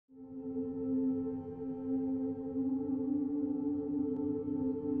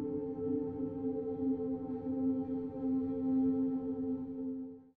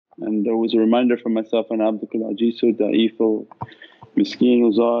always a reminder for myself, and abdukal ajizu da'ifu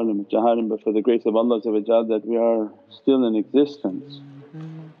miskeen zalim jahalim, but for the grace of Allah that we are still in existence.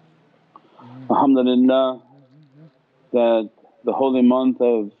 Alhamdulillah that the holy month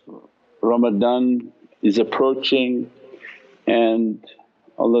of Ramadan is approaching, and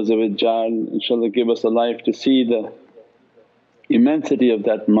Allah inshaAllah give us a life to see the immensity of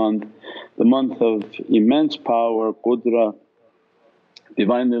that month, the month of immense power, qudra,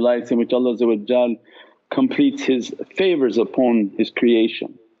 Divinely lights in which Allah completes His favours upon His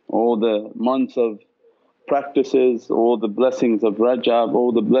creation. All the months of practices, all the blessings of Rajab,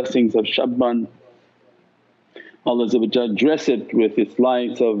 all the blessings of Sha'ban, Allah dress it with its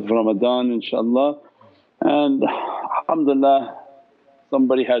lights of Ramadan inshaAllah. And alhamdulillah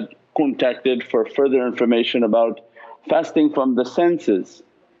somebody had contacted for further information about fasting from the senses.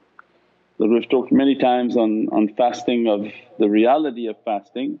 That we've talked many times on fasting, of the reality of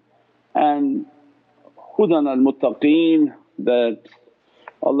fasting, and hudan al-muttaqeen, that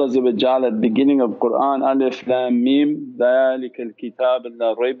Allah at the beginning of Qur'an, Alif Lam Mim, dhalikal kitab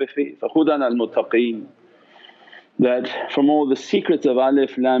la rayba fi fa hudan al-muttaqeen, that from all the secrets of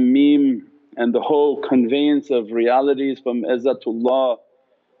Alif Lam Mim and the whole conveyance of realities from Izzatullah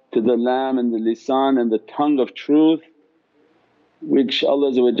to the Lam and the Lisan and the tongue of truth, which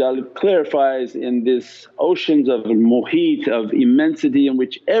Allah clarifies in this oceans of muhit, of immensity, in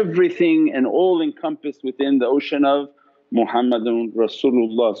which everything and all encompassed within the ocean of Muhammadan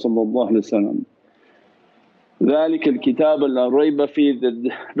Rasulullah. ذَلِكَ الْكِتَابَ لَا رَيْبَ فِيهِ,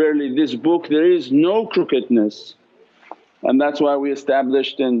 that verily this book there is no crookedness. And that's why we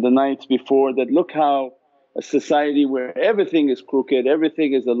established in the nights before that look how a society where everything is crooked,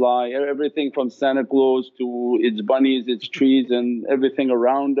 everything is a lie, everything from Santa Claus to its bunnies, its trees and everything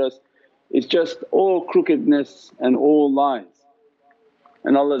around us, it's just all crookedness and all lies.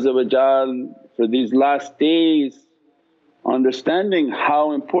 And Allah for these last days understanding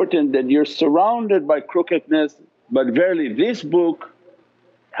how important that you're surrounded by crookedness, but verily this book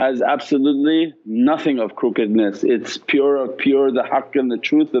has absolutely nothing of crookedness, it's pure of pure, the haqq and the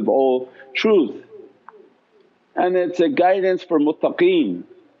truth of all truth. And it's a guidance for muttaqeen,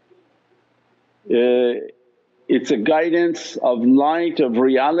 it's a guidance of light, of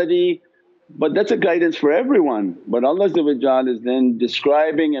reality, but that's a guidance for everyone. But Allah is then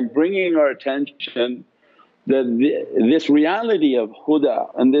describing and bringing our attention that this reality of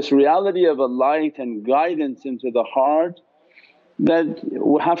huda and this reality of a light and guidance into the heart, that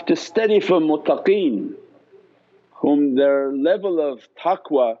we have to study for muttaqeen, whom their level of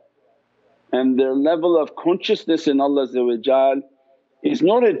taqwa and their level of consciousness in Allah is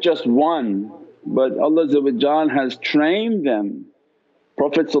not at just one, but Allah has trained them.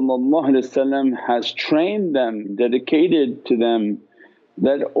 Prophet has trained them, dedicated to them,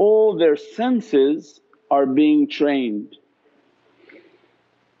 that all their senses are being trained.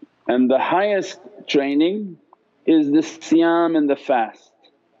 And the highest training is the siyam and the fast.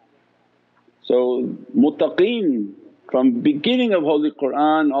 So muttaqeen, from beginning of Holy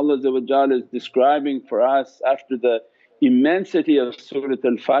Qur'an Allah is describing for us after the immensity of Surat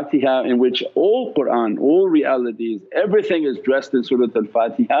al-Fatiha, in which all Qur'an, all realities, everything is dressed in Surat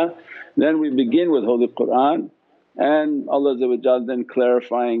al-Fatiha. Then we begin with Holy Qur'an, and Allah then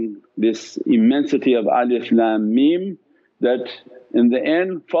clarifying this immensity of Alif Lam Mim, that in the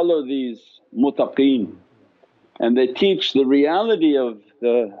end follow these muttaqeen, and they teach the reality of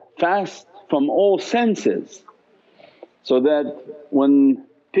the fast from all senses. So that when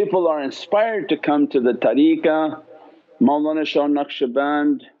people are inspired to come to the Tariqah, Mawlana Shah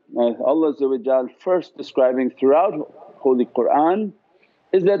Naqshbandi, Allah first describing throughout Holy Qur'an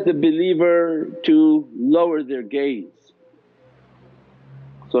is that the believer to lower their gaze.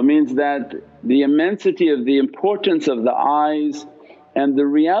 So it means that the immensity of the importance of the eyes and the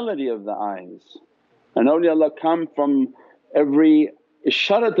reality of the eyes. And awliyaullah come from every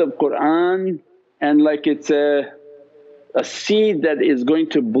isharat of Qur'an, and like it's a seed that is going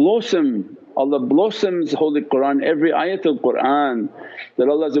to blossom. Allah blossoms Holy Qur'an, every ayat of Qur'an that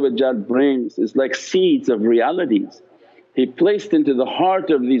Allah brings is like seeds of realities. He placed into the heart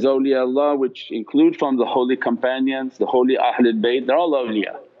of these awliyaullah, which include from the holy companions, the holy Ahlul Bayt, they're all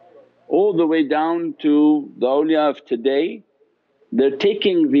awliya. All the way down to the awliya of today, they're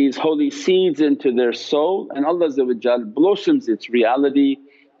taking these holy seeds into their soul, and Allah blossoms its reality,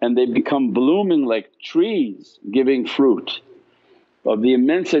 and they become blooming like trees giving fruit. Of the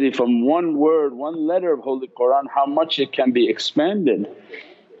immensity from one word, one letter of Holy Qur'an, how much it can be expanded.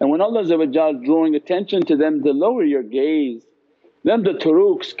 And when Allah drawing attention to them to lower your gaze, then the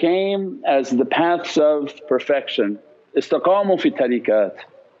turuqs came as the paths of perfection, istaqamu fi tariqat.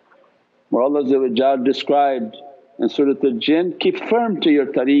 where Allah described in Surah Al-Jinn, keep firm to your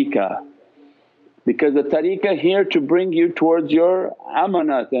tariqah, because the tariqah here to bring you towards your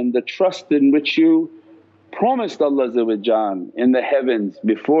amanat and the trust in which you promised Allah in the heavens.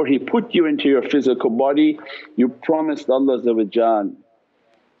 Before He put you into your physical body, you promised Allah.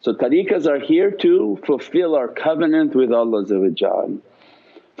 So tariqahs are here to fulfill our covenant with Allah.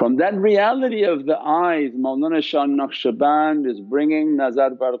 From that reality of the eyes, Mawlana Shah Naqshband is bringing Nazar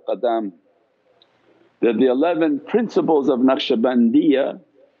bar Qadam, that the 11 principles of Naqshbandiya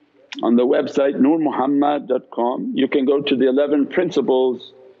on the website nurmuhammad.com. You can go to the 11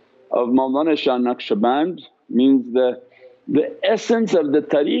 principles of Mawlana Shah Naqshband, means the essence of the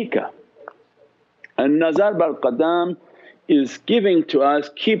tariqah. And Nazar bar Qadam is giving to us,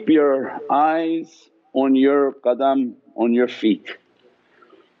 keep your eyes on your qadam, on your feet,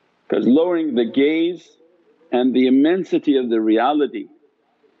 because lowering the gaze and the immensity of the reality.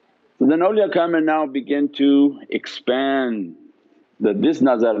 So then awliya Kamil now begin to expand that this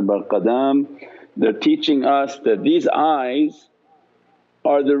Nazar bar Qadam, they're teaching us that these eyes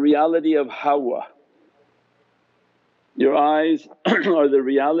are the reality of Hawa. Your eyes are the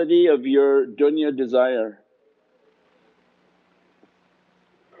reality of your dunya desire.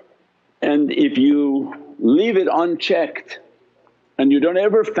 And if you leave it unchecked and you don't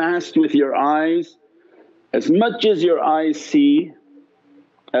ever fast with your eyes, as much as your eyes see,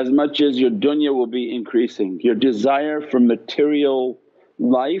 as much as your dunya will be increasing. Your desire for material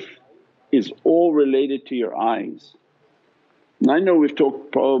life is all related to your eyes. I know we've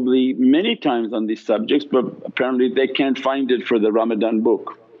talked probably many times on these subjects, but apparently they can't find it for the Ramadan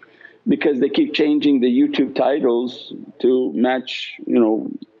book, because they keep changing the YouTube titles to match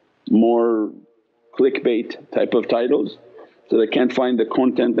more clickbait type of titles, so they can't find the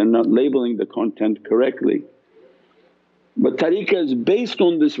content and not labeling the content correctly. But tariqah is based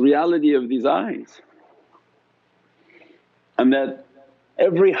on this reality of these eyes, and that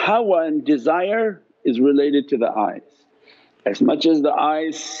every hawa and desire is related to the eyes. As much as the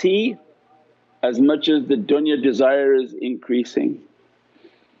eyes see, as much as the dunya desire is increasing.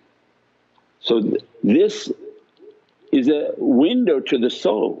 So this is a window to the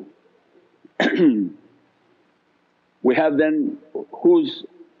soul. We have then who's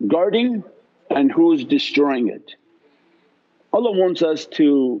guarding and who's destroying it. Allah wants us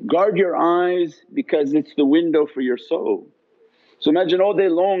to guard your eyes because it's the window for your soul. So imagine all day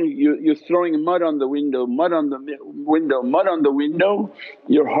long you're throwing mud on the window, mud on the window, mud on the window,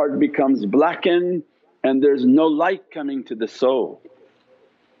 your heart becomes blackened and there's no light coming to the soul.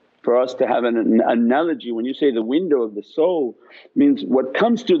 For us to have an analogy, when you say the window of the soul, means what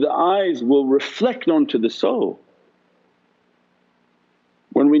comes through the eyes will reflect onto the soul.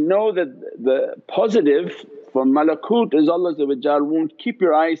 When we know that the positive from malakut is Allah won't keep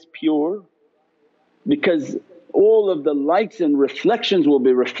your eyes pure, because all of the lights and reflections will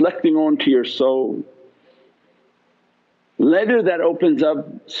be reflecting onto your soul. Later that opens up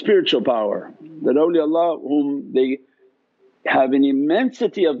spiritual power, that awliyaullah whom they have an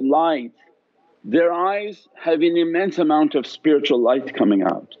immensity of light, their eyes have an immense amount of spiritual light coming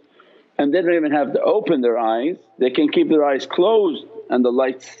out. And they don't even have to open their eyes, they can keep their eyes closed and the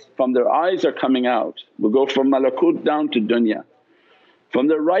lights from their eyes are coming out. We'll go from malakut down to dunya. From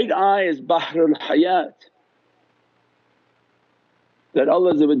the right eye is Bahrul Hayat, that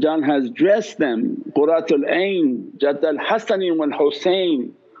Allah has dressed them, Qurratul Ain, Jadd al-Hasani wal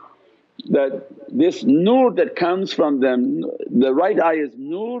Hussain, that this nur that comes from them, the right eye is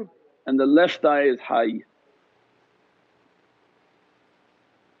nur and the left eye is hayy.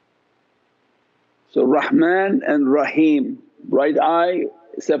 So Rahman and Rahim, right eye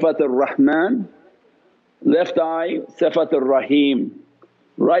Sifat al-Rahman, left eye Sifat al-Rahim.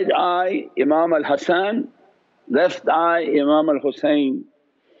 Right eye Imam Hassan, left eye Imam Hussain.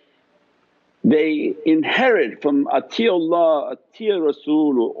 They inherit from Ati'ullah, Ati'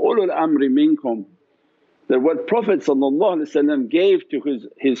 Rasul, ulul amri minkum, that what Prophet gave to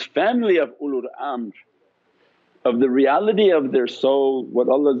his family of ulul amr, of the reality of their soul, what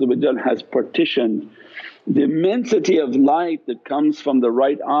Allah has partitioned. The immensity of light that comes from the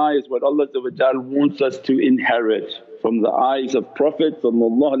right eye is what Allah wants us to inherit, from the eyes of Prophet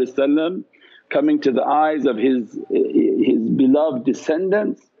coming to the eyes of his beloved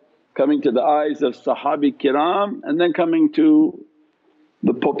descendants, coming to the eyes of Sahabi kiram, and then coming to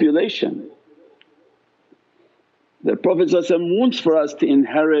the population. That Prophet wants for us to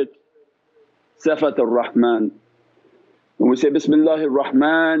inherit Sifat ar-Rahman. When we say, Bismillahir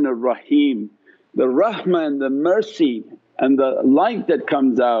Rahmanir Rahim, the rahman, the mercy and the light that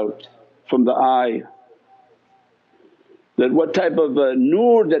comes out from the eye. that what type of a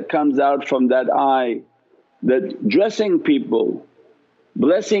noor that comes out from that eye, that dressing people,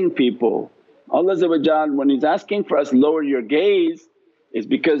 blessing people. Allah when He's asking for us, lower your gaze, is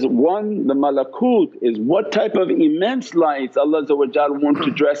because one, the malakut is what type of immense lights Allah want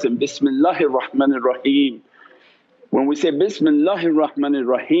to dress in. Bismillahir Rahmanir Rahim. When we say Bismillahir Rahmanir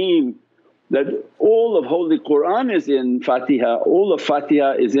Rahim, that all of Holy Qur'an is in Fatiha, all of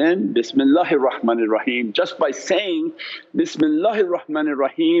Fatiha is in Bismillahir Rahmanir Rahim. Just by saying Bismillahir Rahmanir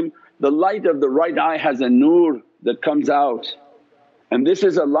Rahim, the light of the right eye has a noor that comes out, and this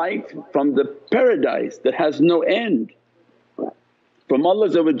is a light from the paradise that has no end, from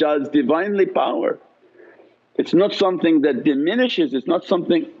Allah's Divinely power. It's not something that diminishes, it's not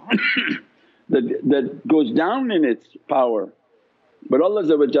something that goes down in its power. But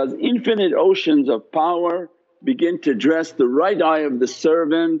Allah's infinite oceans of power begin to dress the right eye of the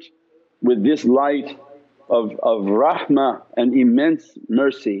servant with this light of rahmah and immense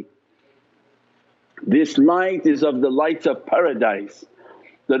mercy. This light is of the lights of paradise,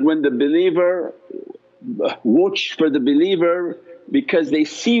 that when the believer, watch for the believer because they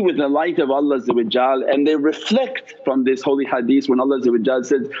see with the light of Allah and they reflect from this holy hadith when Allah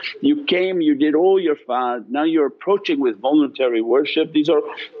says, you came, you did all your fard, now you're approaching with voluntary worship. These are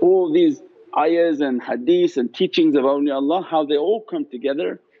all these ayahs and hadiths and teachings of awliyaullah, how they all come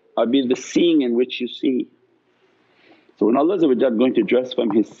together are be the seeing in which you see. So when Allah going to dress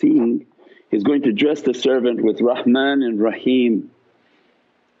from His seeing, He's going to dress the servant with Rahman and Rahim,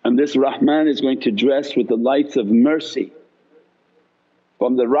 and this Rahman is going to dress with the lights of mercy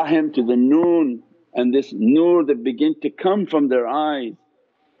from the Rahim to the Noon, and this Noor that begin to come from their eyes.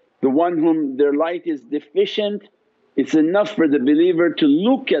 The one whom their light is deficient, it's enough for the believer to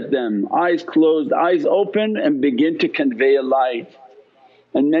look at them, eyes closed, eyes open, and begin to convey a light.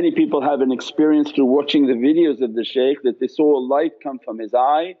 And many people have an experience through watching the videos of the shaykh that they saw a light come from his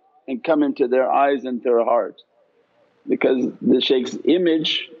eye and come into their eyes and their heart, because the shaykh's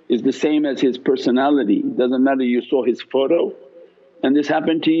image is the same as his personality. It doesn't matter you saw his photo and this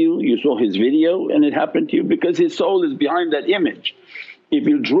happened to you, you saw his video and it happened to you, because his soul is behind that image. If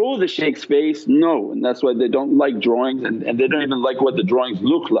you draw the shaykh's face, no, and that's why they don't like drawings and they don't even like what the drawings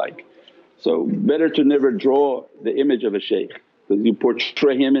look like. So better to never draw the image of a shaykh, because you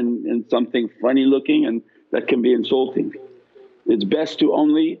portray him in something funny looking and that can be insulting. It's best to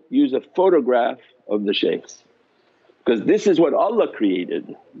only use a photograph of the shaykhs, because this is what Allah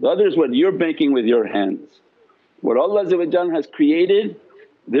created, the other is what you're making with your hands. What Allah has created,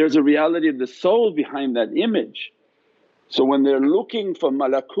 there's a reality of the soul behind that image. So when they're looking for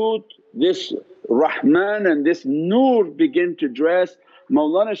malakut, this Rahman and this Noor begin to dress.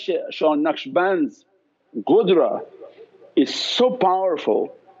 Mawlana Shah Naqshband's qudra is so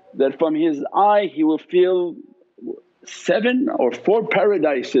powerful that from his eye he will feel 7 or 4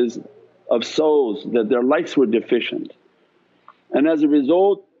 paradises of souls that their lights were deficient. And as a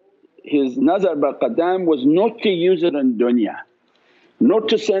result his Nazar by Qadam was not to use it in dunya, not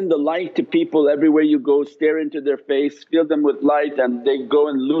to send the light to people everywhere you go, stare into their face, fill them with light and they go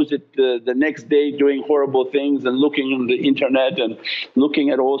and lose it the next day doing horrible things and looking on the internet and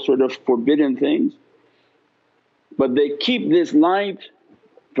looking at all sort of forbidden things. But they keep this light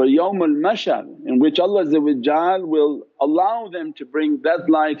for Yawmul Mashar, in which Allah will allow them to bring that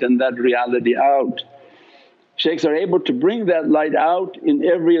light and that reality out. Shaykhs are able to bring that light out in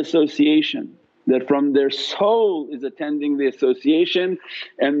every association, that from their soul is attending the association,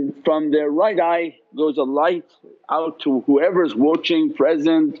 and from their right eye goes a light out to whoever's watching,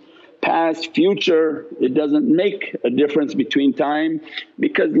 present, past, future. It doesn't make a difference between time,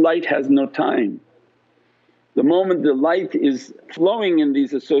 because light has no time. The moment the light is flowing in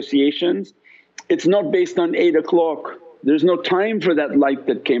these associations, it's not based on 8 o'clock, there's no time for that light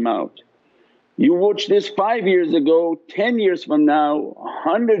that came out. You watch this 5 years ago, 10 years from now,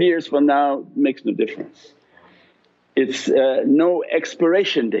 100 years from now, makes no difference. It's no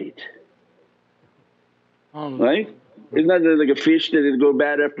expiration date, right? Isn't that like a fish that it'll go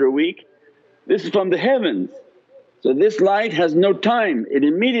bad after a week? This is from the heavens. So this light has no time, it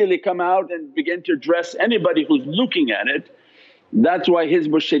immediately come out and begin to dress anybody who's looking at it. That's why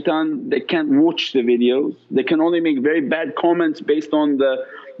Hizb Shaitan, they can't watch the videos, they can only make very bad comments based on the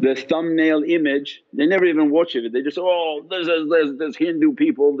thumbnail image. They never even watch it, they just, oh there's Hindu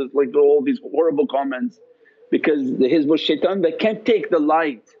people, there's like all these horrible comments, because the Hizb Shaitan they can't take the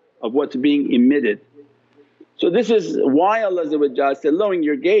light of what's being emitted. So this is why Allah said, lowering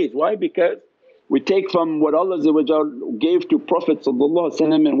your gaze. Why? Because we take from what Allah gave to Prophet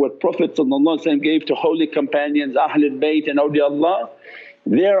and what Prophet gave to holy companions, Ahlul Bayt and awliyaullah.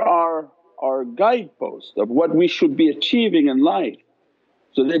 There are our guidepost of what we should be achieving in life.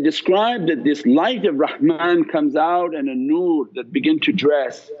 So they describe that this light of Rahman comes out and a nur that begin to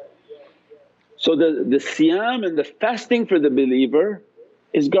dress. So the siyam and the fasting for the believer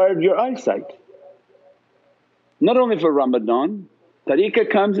is guard your eyesight. Not only for Ramadan, Tariqah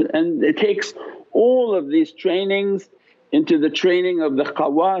comes and it takes all of these trainings into the training of the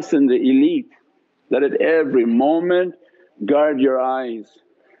khawas and the elite, that at every moment guard your eyes.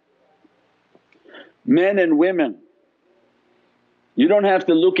 Men and women, you don't have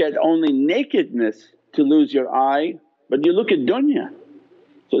to look at only nakedness to lose your eye, but you look at dunya.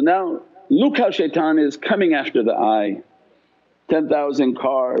 So now look how shaitan is coming after the eye. 10,000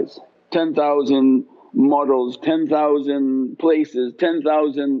 cars, 10,000 models, 10,000 places,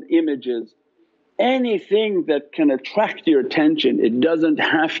 10,000 images. Anything that can attract your attention, it doesn't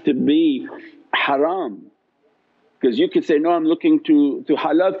have to be haram. Because you could say, no, I'm looking to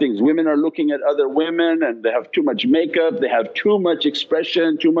halal things. Women are looking at other women and they have too much makeup, they have too much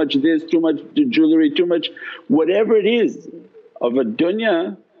expression, too much this, too much jewelry, too much whatever it is of a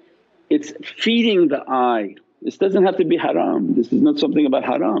dunya, it's feeding the eye. This doesn't have to be haram, this is not something about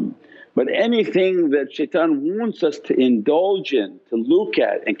haram. But anything that shaitan wants us to indulge in, to look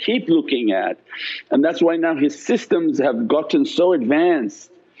at and keep looking at, and that's why now his systems have gotten so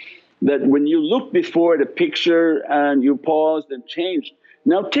advanced that when you look before at a picture and you paused and changed,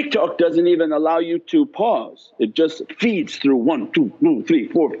 now TikTok doesn't even allow you to pause, it just feeds through 1, 2, 3,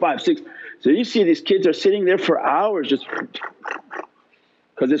 4, 5, 6. So you see these kids are sitting there for hours just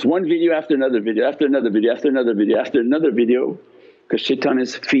because it's one video after another video, after another video, after another video, after another video, because shaitan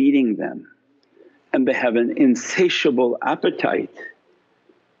is feeding them and they have an insatiable appetite.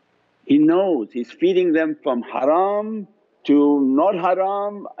 He knows he's feeding them from haram to not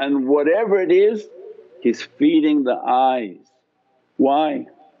haram, and whatever it is he's feeding the eyes. Why?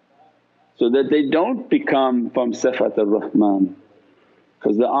 So that they don't become from sifat ar-Rahman,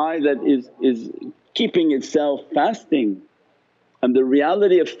 because the eye that is keeping itself fasting. And the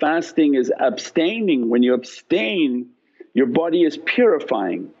reality of fasting is abstaining. When you abstain, your body is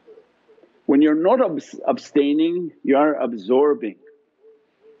purifying. When you're not abstaining, you are absorbing,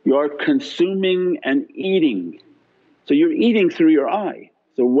 you are consuming and eating. So you're eating through your eye.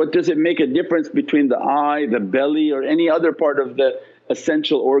 So what does it make a difference between the eye, the belly or any other part of the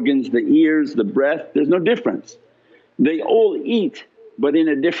essential organs, the ears, the breath? There's no difference. They all eat but in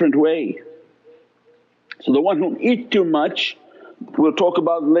a different way. So the one who eats too much, we'll talk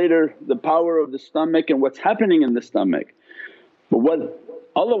about later the power of the stomach and what's happening in the stomach. But what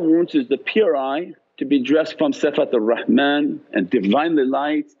Allah wants is the pure eye to be dressed from sifat ar-Rahman and Divinely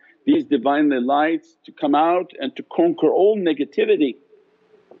lights, these Divinely lights to come out and to conquer all negativity.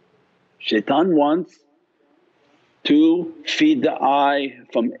 Shaitan wants to feed the eye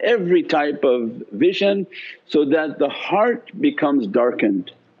from every type of vision so that the heart becomes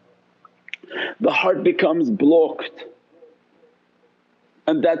darkened, the heart becomes blocked.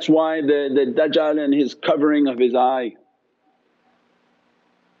 And that's why the Dajjal and his covering of his eye,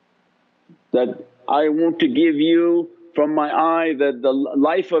 that I want to give you from my eye the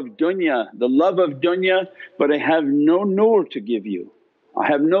life of dunya, the love of dunya, but I have no nur to give you, I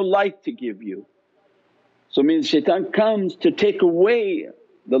have no light to give you. So means shaitan comes to take away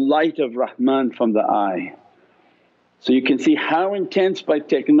the light of Rahman from the eye. So you can see how intense by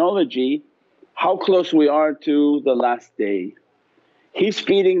technology, how close we are to the last day. He's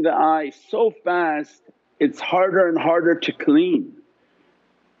feeding the eye so fast it's harder and harder to clean.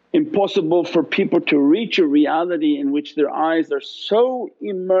 Impossible for people to reach a reality in which their eyes are so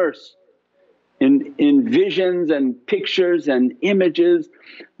immersed in visions and pictures and images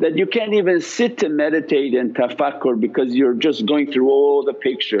that you can't even sit to meditate and tafakkur because you're just going through all the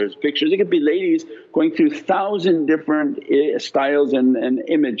pictures. It could be ladies going through 1,000 different styles and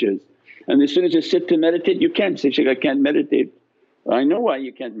images, and as soon as you sit to meditate you can't say, "Shaykh, I can't meditate." I know why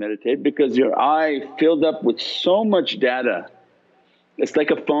you can't meditate, because your eye filled up with so much data. It's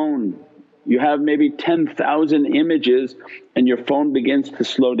like a phone, you have maybe 10,000 images and your phone begins to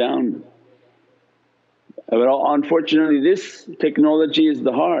slow down. But unfortunately this technology is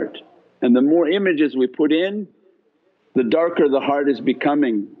the heart, and the more images we put in, the darker the heart is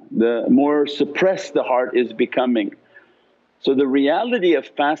becoming, the more suppressed the heart is becoming. So the reality of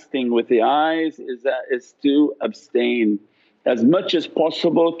fasting with the eyes is to abstain as much as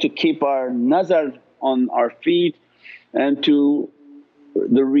possible, to keep our nazar on our feet, and to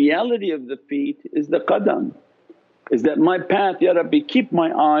the reality of the feet is the qadam, is that my path, Ya Rabbi keep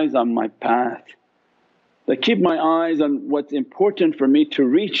my eyes on my path, that keep my eyes on what's important for me to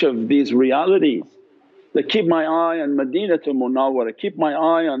reach of these realities. That keep my eye on Madinatul Munawwara, keep my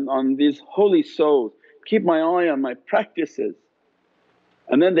eye on these holy souls, keep my eye on my practices.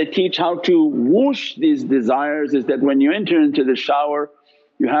 And then they teach how to whoosh these desires, is that when you enter into the shower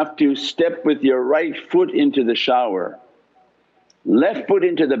you have to step with your right foot into the shower, left foot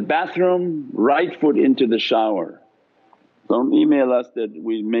into the bathroom, right foot into the shower. Don't email us that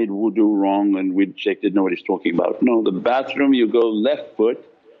we made wudu wrong and we didn't know what he's talking about. No, the bathroom you go left foot,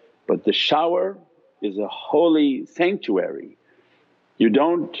 but the shower is a holy sanctuary. You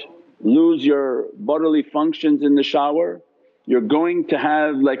don't lose your bodily functions in the shower, you're going to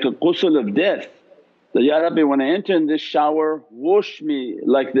have like a ghusl of death. That, Ya Rabbi, when I enter in this shower, whoosh me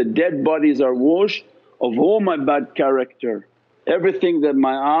like the dead bodies are whooshed of all my bad character. Everything that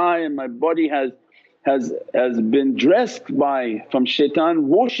my eye and my body has been dressed by from shaitan,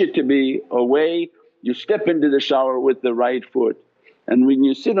 whoosh it to be away. You step into the shower with the right foot. And when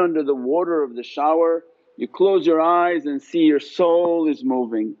you sit under the water of the shower, you close your eyes and see your soul is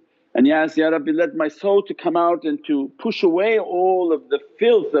moving. And you ask, Ya Rabbi, let my soul to come out and to push away all of the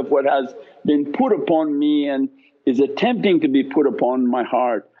filth of what has been put upon me and is attempting to be put upon my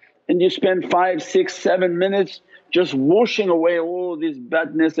heart. And you spend 5, 6, 7 minutes just washing away all this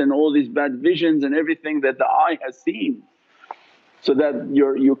badness and all these bad visions and everything that the eye has seen. So that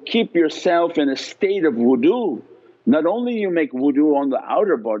you keep yourself in a state of wudu. Not only you make wudu on the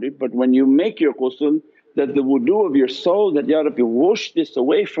outer body, but when you make your ghusl, that the wudu of your soul, that, Ya Rabbi, wash this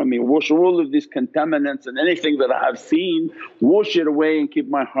away from me, wash all of these contaminants and anything that I have seen, wash it away and keep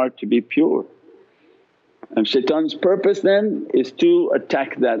my heart to be pure. And shaitan's purpose then is to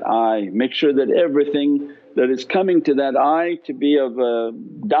attack that eye, make sure that everything that is coming to that eye to be of a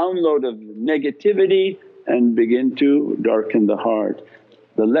download of negativity and begin to darken the heart.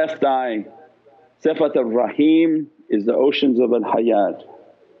 The left eye, Sifat ar-Rahim, is the oceans of al-Hayat,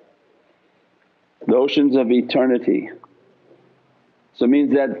 the oceans of eternity. So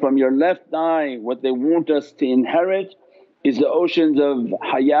means that from your left eye what they want us to inherit is the oceans of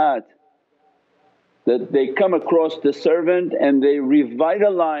Hayat, that they come across the servant and they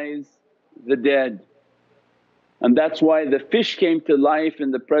revitalize the dead. And that's why the fish came to life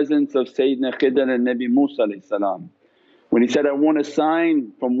in the presence of Sayyidina Khidr and Nabi Musa. When he said, I want a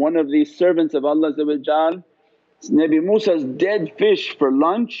sign from one of these servants of Allah, Nabi Musa's dead fish for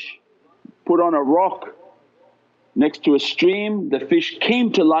lunch, put on a rock next to a stream, the fish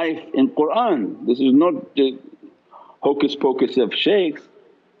came to life in Qur'an. This is not the hocus pocus of shaykhs.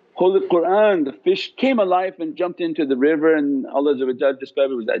 Holy Qur'an, the fish came alive and jumped into the river and Allah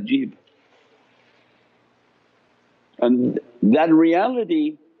described it was ajeeb. And that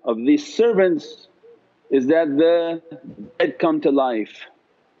reality of these servants is that the dead come to life.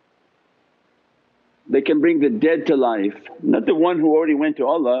 They can bring the dead to life, not the one who already went to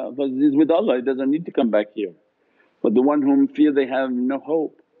Allah, because he's with Allah, he doesn't need to come back here. But the one whom feel they have no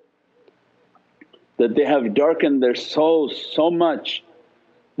hope, that they have darkened their souls so much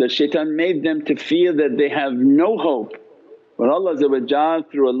that shaitan made them to feel that they have no hope. But Allah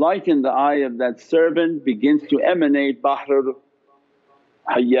through a light in the eye of that servant begins to emanate Bahrul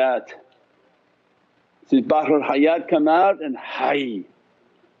Hayat. Says Bahrul Hayat come out and Hayy.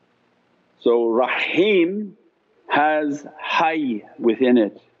 So Rahim has Hayy within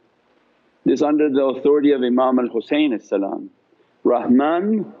it. This under the authority of Imam Hussain.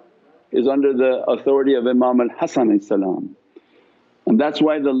 Rahman is under the authority of Imam Hassan. And that's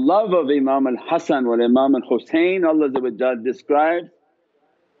why the love of Imam Hassan wa Imam Hussain Allah describes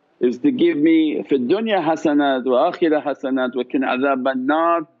is to give me fi dunya hasanat wa akhirah hasanat wa qina adhaban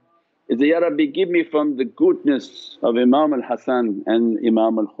nar, is that, Ya Rabbi, give me from the goodness of Imam Hassan and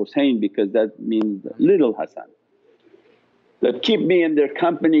Imam Hussain, because that means little Hassan. That keep me in their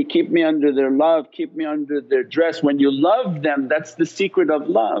company, keep me under their love, keep me under their dress. When you love them, that's the secret of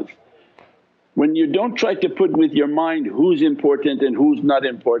love. When you don't try to put with your mind who's important and who's not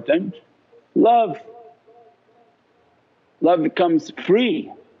important, love becomes free.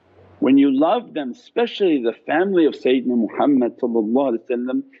 When you love them, especially the family of Sayyidina Muhammad,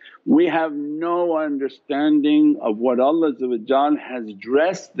 we have no understanding of what Allah has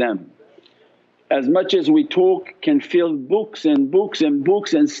dressed them. As much as we talk can fill books and books and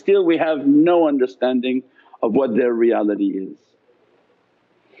books, and still we have no understanding of what their reality is.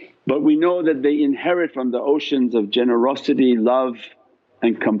 But we know that they inherit from the oceans of generosity, love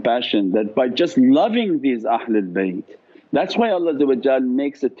and compassion, that by just loving these Ahlul Bayt. That's why Allah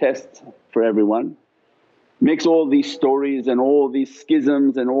makes a test for everyone, makes all these stories and all these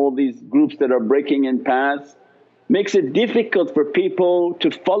schisms and all these groups that are breaking in paths, makes it difficult for people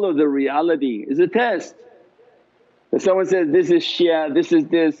to follow the reality, is a test. If someone says, this is Shia, this is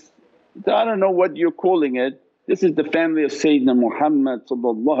this, So I don't know what you're calling it, this is the family of Sayyidina Muhammad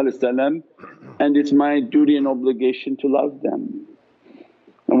and it's my duty and obligation to love them.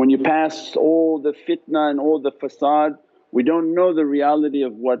 And when you pass all the fitna and all the fasad, we don't know the reality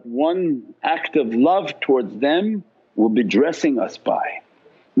of what one act of love towards them will be dressing us by.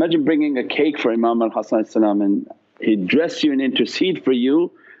 Imagine bringing a cake for Imam Hassan and he'd dress you and intercede for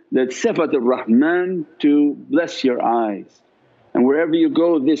you, that Sifat ar-Rahman to bless your eyes. And wherever you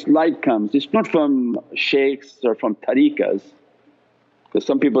go this light comes, it's not from shaykhs or from tariqahs, because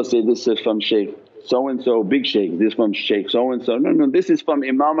some people say this is from shaykh so and so, big shaykh, this from shaykh so and so. No, this is from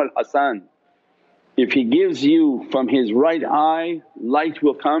Imam Hassan. If he gives you from his right eye, light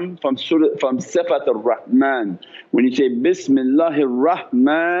will come from Sifat ar-Rahman. When you say Bismillahir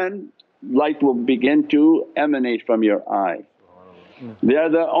Rahman, light will begin to emanate from your eye. They are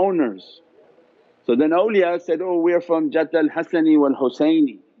the owners. So then awliya said, oh we're from Jat al-Hassani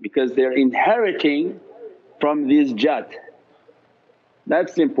wal-Husaini, because they're inheriting from this Jat.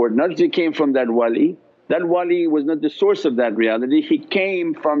 That's important. Not that he came from that wali, that wali was not the source of that reality, he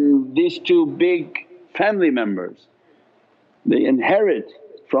came from these two big family members. They inherit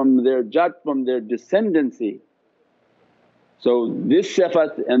from their Jat, from their descendancy. So this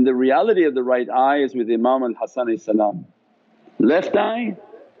sifat and the reality of the right eye is with Imam al-Hassan. Left eye,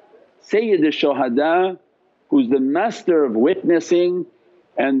 Sayyid al-Shuhada, who's the master of witnessing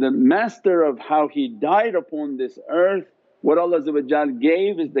and the master of how he died upon this earth. What Allah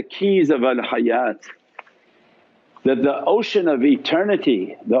gave is the keys of al-Hayat, that the ocean of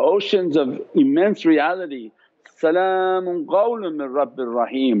eternity, the oceans of immense reality, Salaamun qawlun min Rabbir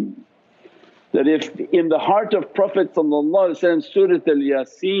Rahim. That if in the heart of Prophet Surat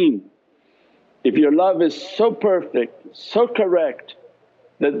al-Yasin, if your love is so perfect, so correct,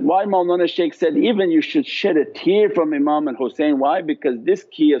 that why Mawlana Shaykh said, even you should shed a tear from Imam Hussain. Why? Because this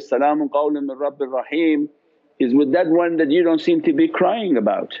key of Salaamun qawlun min Rabbir Rahim is with that one that you don't seem to be crying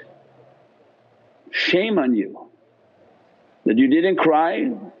about. Shame on you that you didn't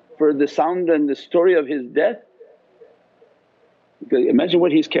cry for the sound and the story of his death, because imagine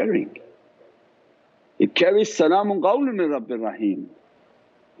what he's carrying. It carries Salaamun qawlun min Rabbir Rahim.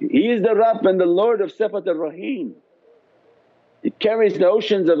 He is the Rabb and the Lord of Sifat ar-Rahim. It carries the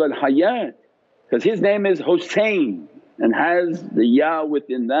oceans of al-Hayat, because his name is Hussain and has the Ya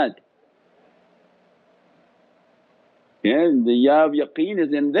within that. Yeah, the Ya of yaqeen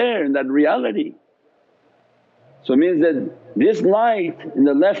is in there, in that reality. So it means that this light in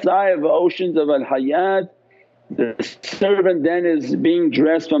the left eye of the oceans of al-Hayat, the servant then is being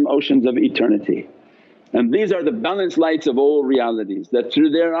dressed from oceans of eternity. And these are the balanced lights of all realities, that through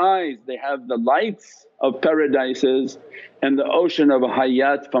their eyes they have the lights of paradises and the ocean of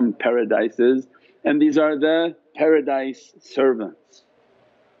Hayat from paradises, and these are the paradise servants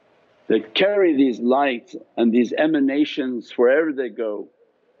that carry these lights and these emanations wherever they go.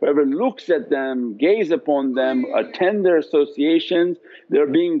 Whoever looks at them, gaze upon them, attend their associations, they're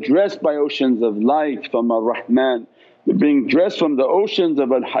being dressed by oceans of light from Ar-Rahman. They're being dressed from the oceans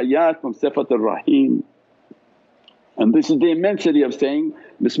of Al-Hayat from Sifat Ar-Rahim. And this is the immensity of saying,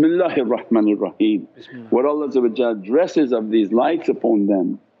 Bismillahir Rahmanir Rahim. What Allah dresses of these lights upon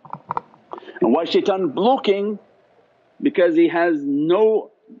them. And why shaitan blocking? Because he has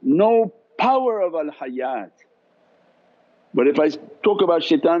no power of Al-Hayat. But if I talk about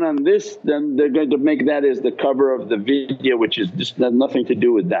shaitan on this, then they're going to make that as the cover of the video, which is just has nothing to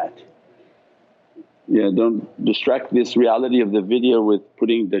do with that. Yeah, don't distract this reality of the video with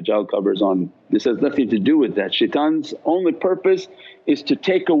putting Dajjal covers on. This has nothing to do with that. Shaitan's only purpose is to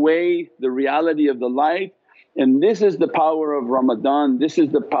take away the reality of the light, and this is the power of Ramadan, this is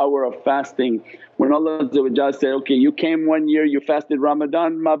the power of fasting. When Allah say, okay you came one year, you fasted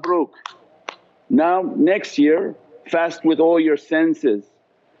Ramadan, mabruk. Now next year fast with all your senses.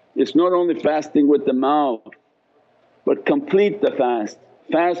 It's not only fasting with the mouth but complete the fast.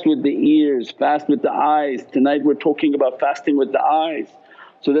 Fast with the ears, fast with the eyes. Tonight we're talking about fasting with the eyes,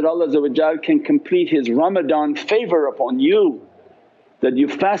 so that Allah can complete His Ramadan favour upon you, that you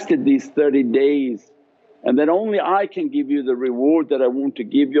fasted these 30 days, and that only I can give you the reward that I want to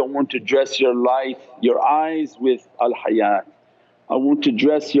give you. I want to dress your light, your eyes with Al-Hayat. I want to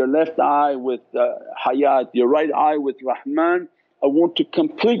dress your left eye with Hayat, your right eye with Rahman. I want to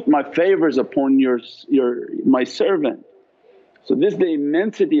complete my favours upon my servant. So this is the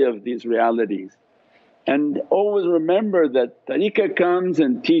immensity of these realities. And always remember that tariqah comes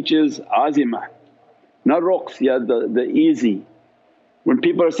and teaches azimah, not ruqya, the easy. When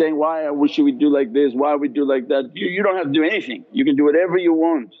people are saying, why should we do like this, why we do like that, you don't have to do anything, you can do whatever you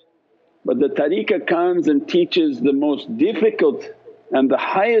want. But the tariqah comes and teaches the most difficult and the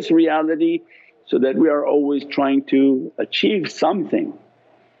highest reality, so that we are always trying to achieve something.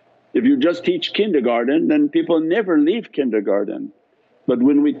 If you just teach kindergarten then people never leave kindergarten, but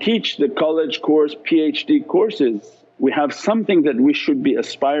when we teach the college course, PhD courses, we have something that we should be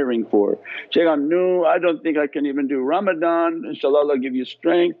aspiring for. Shaykh, no, I don't think I can even do Ramadan, inshaAllah Allah give you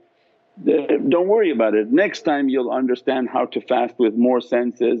strength. Don't worry about it, next time you'll understand how to fast with more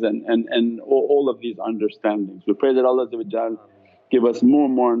senses and all of these understandings. We pray that Allah give us more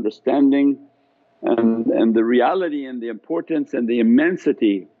and more understanding and the reality and the importance and the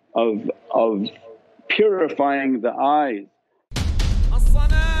immensity of purifying the eyes